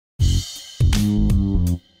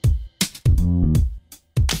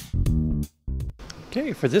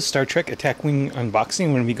Okay, for this Star Trek Attack Wing unboxing,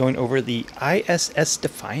 we're going to be going over the I.S.S.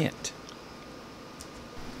 Defiant.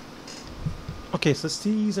 Okay, so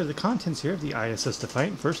these are the contents here of the I.S.S.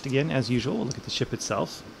 Defiant. First, again, as usual, we'll look at the ship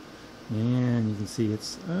itself. And you can see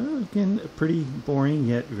it's, again, a pretty boring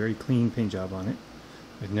yet very clean paint job on it.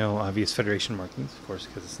 With no obvious Federation markings, of course,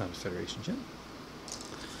 because it's not a Federation ship.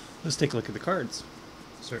 Let's take a look at the cards.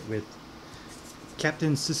 Start with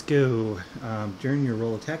Captain Sisko. During your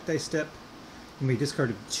roll attack dice step, you may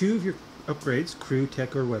discard 2 of your upgrades, crew,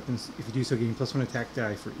 tech, or weapons. If you do so, gain +1 attack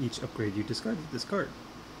die for each upgrade you discarded this card.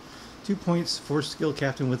 2 points, Force Skill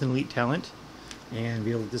Captain with an elite talent, and be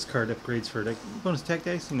able to discard upgrades for like bonus attack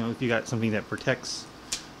dice. You know, if you got something that protects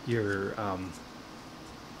your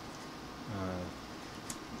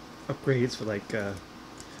upgrades for like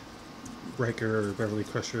Riker or Beverly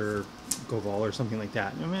Crusher, or Goval or something like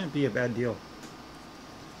that. It might be a bad deal.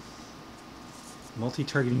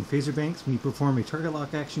 Multi-targeting phaser banks. When you perform a target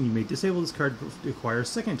lock action, you may disable this card to acquire a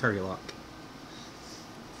second target lock.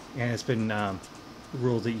 And it's been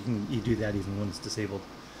ruled that you do that even when it's disabled.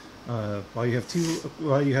 While you have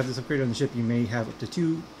this upgrade on the ship, you may have up to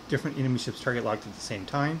 2 different enemy ships target locked at the same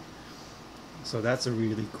time. So that's a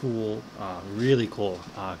really cool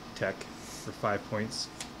tech for 5 points.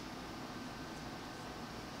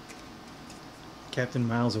 Captain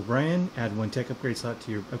Miles O'Brien, add 1 tech upgrade slot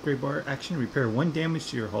to your upgrade bar action. Repair 1 damage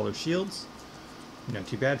to your hull or shields. Not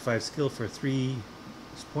too bad. 5 skill for 3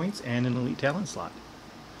 points and an elite talent slot.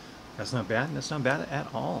 That's not bad. That's not bad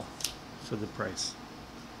at all for the price.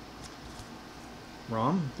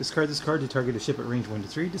 Rom, discard this card to target a ship at range 1 to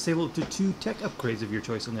 3. Disable up to 2 tech upgrades of your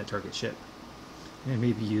choice on that target ship. And it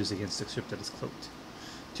may be used against a ship that is cloaked.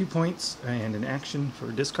 2 points and an action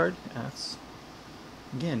for discard. That's,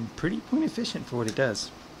 again, pretty point efficient for what it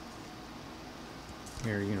does.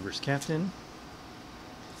 Mirror Universe Captain.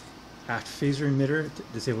 Aft Phaser Emitter.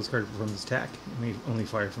 Disables card from this attack. It may only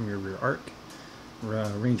fire from your rear arc.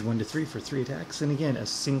 Range 1 to 3 for 3 attacks. And again, a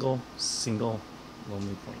single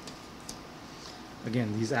lonely point.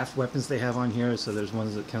 Again, these aft weapons they have on here, so there's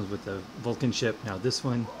one that comes with the Vulcan ship. Now this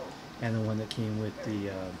one, and the one that came with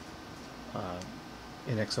the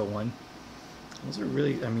NX-01. Those are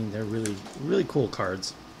really, I mean, they're really cool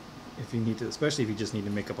cards. If you need to, especially if you just need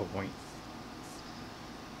to make up a point.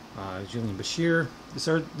 Julian Bashir.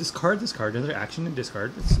 Discard, another action and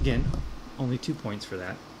discard. It's again only 2 points for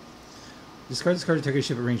that. Discard this card to target a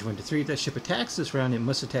ship at range 1 to 3. If that ship attacks this round, it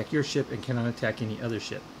must attack your ship and cannot attack any other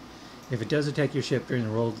ship. If it does attack your ship during the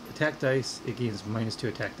rolled attack dice, it gains -2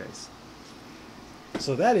 attack dice.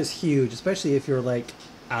 So that is huge, especially if you're like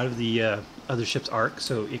out of the other ship's arc,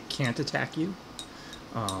 so it can't attack you.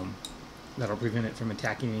 That'll prevent it from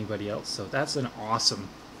attacking anybody else. So that's an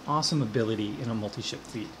awesome ability in a multi-ship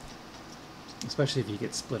fleet, especially if you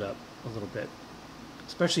get split up a little bit,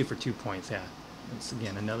 especially for 2 points. Yeah, it's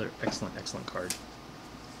again another excellent card.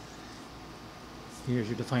 Here's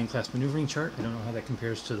your Defiant class maneuvering chart. I don't know how that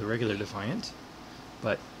compares to the regular Defiant,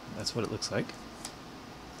 but that's what it looks like.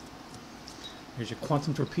 Here's your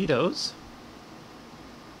quantum torpedoes.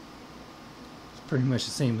 It's pretty much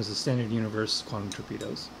the same as the standard universe quantum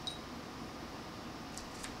torpedoes.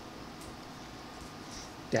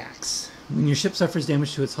 Dax. When your ship suffers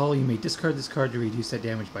damage to its hull, you may discard this card to reduce that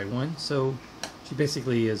damage by 1. So she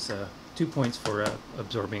basically is 2 points for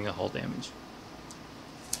absorbing a hull damage.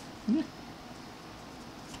 Yeah.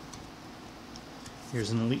 Here's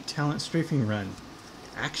an elite talent strafing run.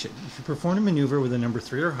 Action. If you perform a maneuver with a number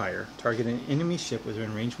 3 or higher, target an enemy ship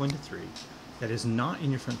within range 1 to 3 that is not in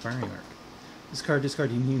your front firing arc. Discard,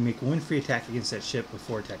 you need to make 1 free attack against that ship with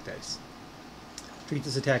 4 attack dice. Treat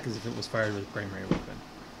this attack as if it was fired with a primary weapon.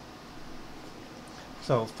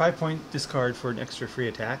 So 5 point discard for an extra free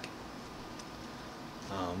attack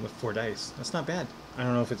with 4 dice. That's not bad. I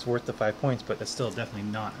don't know if it's worth the 5 points, but that's still definitely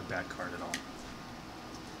not a bad card at all.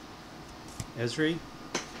 Ezri.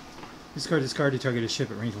 Discard this card to target a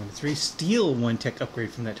ship at range 1 to 3. Steal 1 tech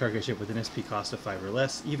upgrade from that target ship with an SP cost of 5 or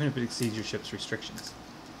less, even if it exceeds your ship's restrictions.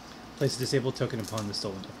 Place a disabled token upon the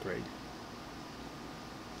stolen upgrade.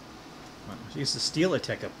 Wow, she used to steal a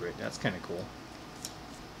tech upgrade. That's kind of cool.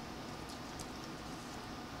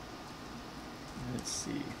 Let's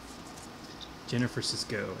see. Jennifer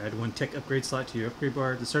Sisko. Add 1 tech upgrade slot to your upgrade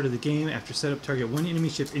bar. At the start of the game, after setup, target 1 enemy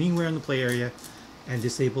ship anywhere in the play area and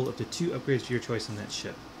disable up to 2 upgrades to your choice on that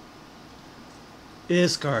ship.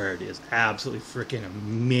 This card is absolutely freaking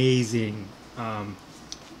amazing.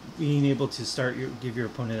 Being able to give your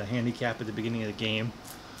opponent a handicap at the beginning of the game.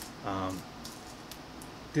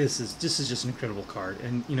 This is just an incredible card,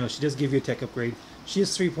 and you know she does give you a tech upgrade. She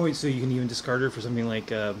has 3 points, so you can even discard her for something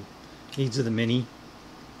like Needs of the Mini.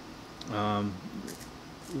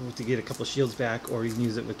 to get a couple shields back, or you can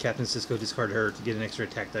use it with Captain Cisco, discard her to get an extra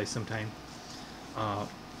attack dice sometime.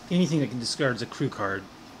 Anything that can discard a crew card,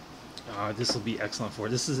 this will be excellent for.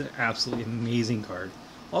 This is an absolutely amazing card.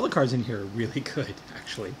 All the cards in here are really good,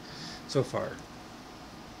 actually, so far.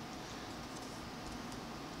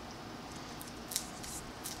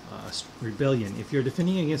 Rebellion. If you're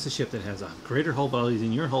defending against a ship that has a greater hull value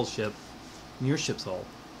than your ship's hull,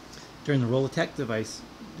 during the roll attack dice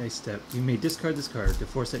step, you may discard this card to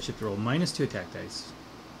force that ship to roll -2 attack dice.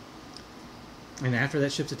 And after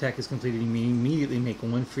that ship's attack is completed, you may immediately make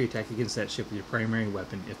one free attack against that ship with your primary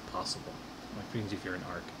weapon, if possible. Like means if you're an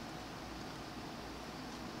arc.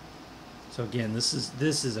 So again, this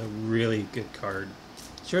is a really good card.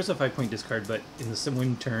 Sure, it's a 5-point discard, but in the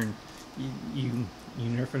one turn, you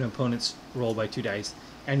nerf an opponent's roll by 2 dice,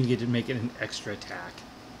 and you get to make it an extra attack.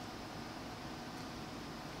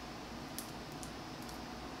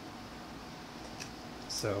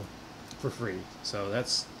 So, for free. So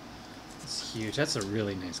that's huge. That's a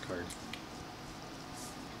really nice card.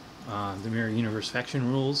 The Mirror Universe faction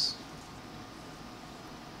rules.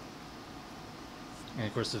 And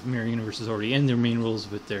of course, the Mirror Universe is already in their main rules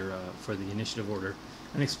with their for the initiative order,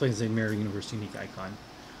 and explains the Mirror Universe unique icon,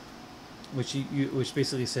 which which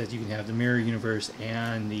basically says you can have the Mirror Universe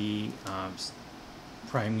and the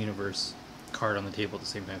Prime Universe card on the table at the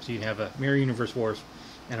same time. So you can have a Mirror Universe Wharf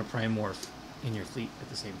and a Prime Wharf in your fleet at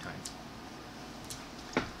the same time.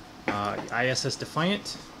 I.S.S.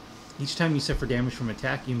 Defiant. Each time you suffer damage from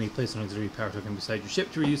attack, you may place an auxiliary power token beside your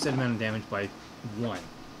ship to reduce that amount of damage by 1.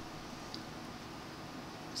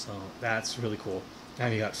 So that's really cool. Now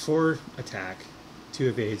you got 4 attack, 2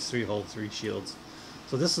 evades, 3 hull, 3 shields.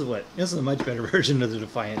 So this is a much better version of the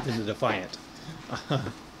Defiant than the Defiant.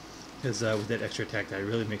 Because with that extra attack, that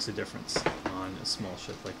really makes a difference on a small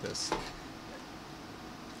ship like this.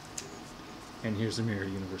 And here's the Mirror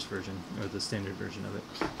Universe version, or the standard version of it.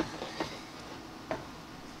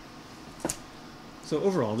 So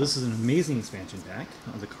overall, this is an amazing expansion pack.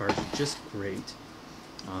 The cards are just great.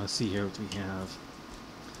 Let's see here what we have.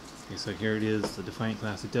 Okay, so here it is, the Defiant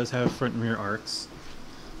class. It does have front and rear arcs.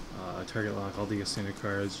 Target lock, all the standard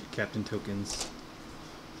cards, captain tokens.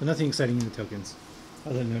 So nothing exciting in the tokens,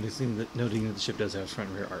 other than noting that the ship does have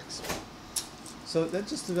front and rear arcs. So that's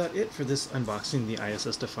just about it for this unboxing of the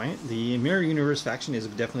I.S.S. Defiant. The Mirror Universe faction is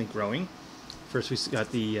definitely growing. First we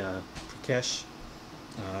got the Prakesh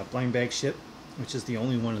blind bag ship, which is the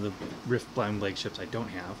only one of the Rift blind bag ships I don't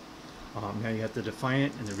have. Now you got the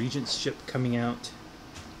Defiant and the Regent's ship coming out.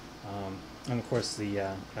 And of course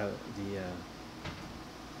the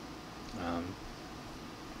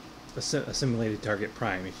Assimilated Target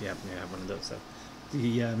Prime, if you happen to have one of those. So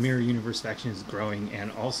the Mirror Universe faction is growing,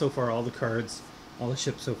 and so far all the cards, all the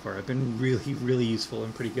ships so far have been really, really useful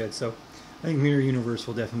and pretty good. So I think Mirror Universe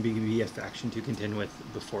will definitely be a faction to contend with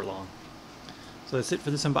before long. So that's it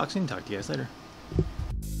for this unboxing. Talk to you guys later.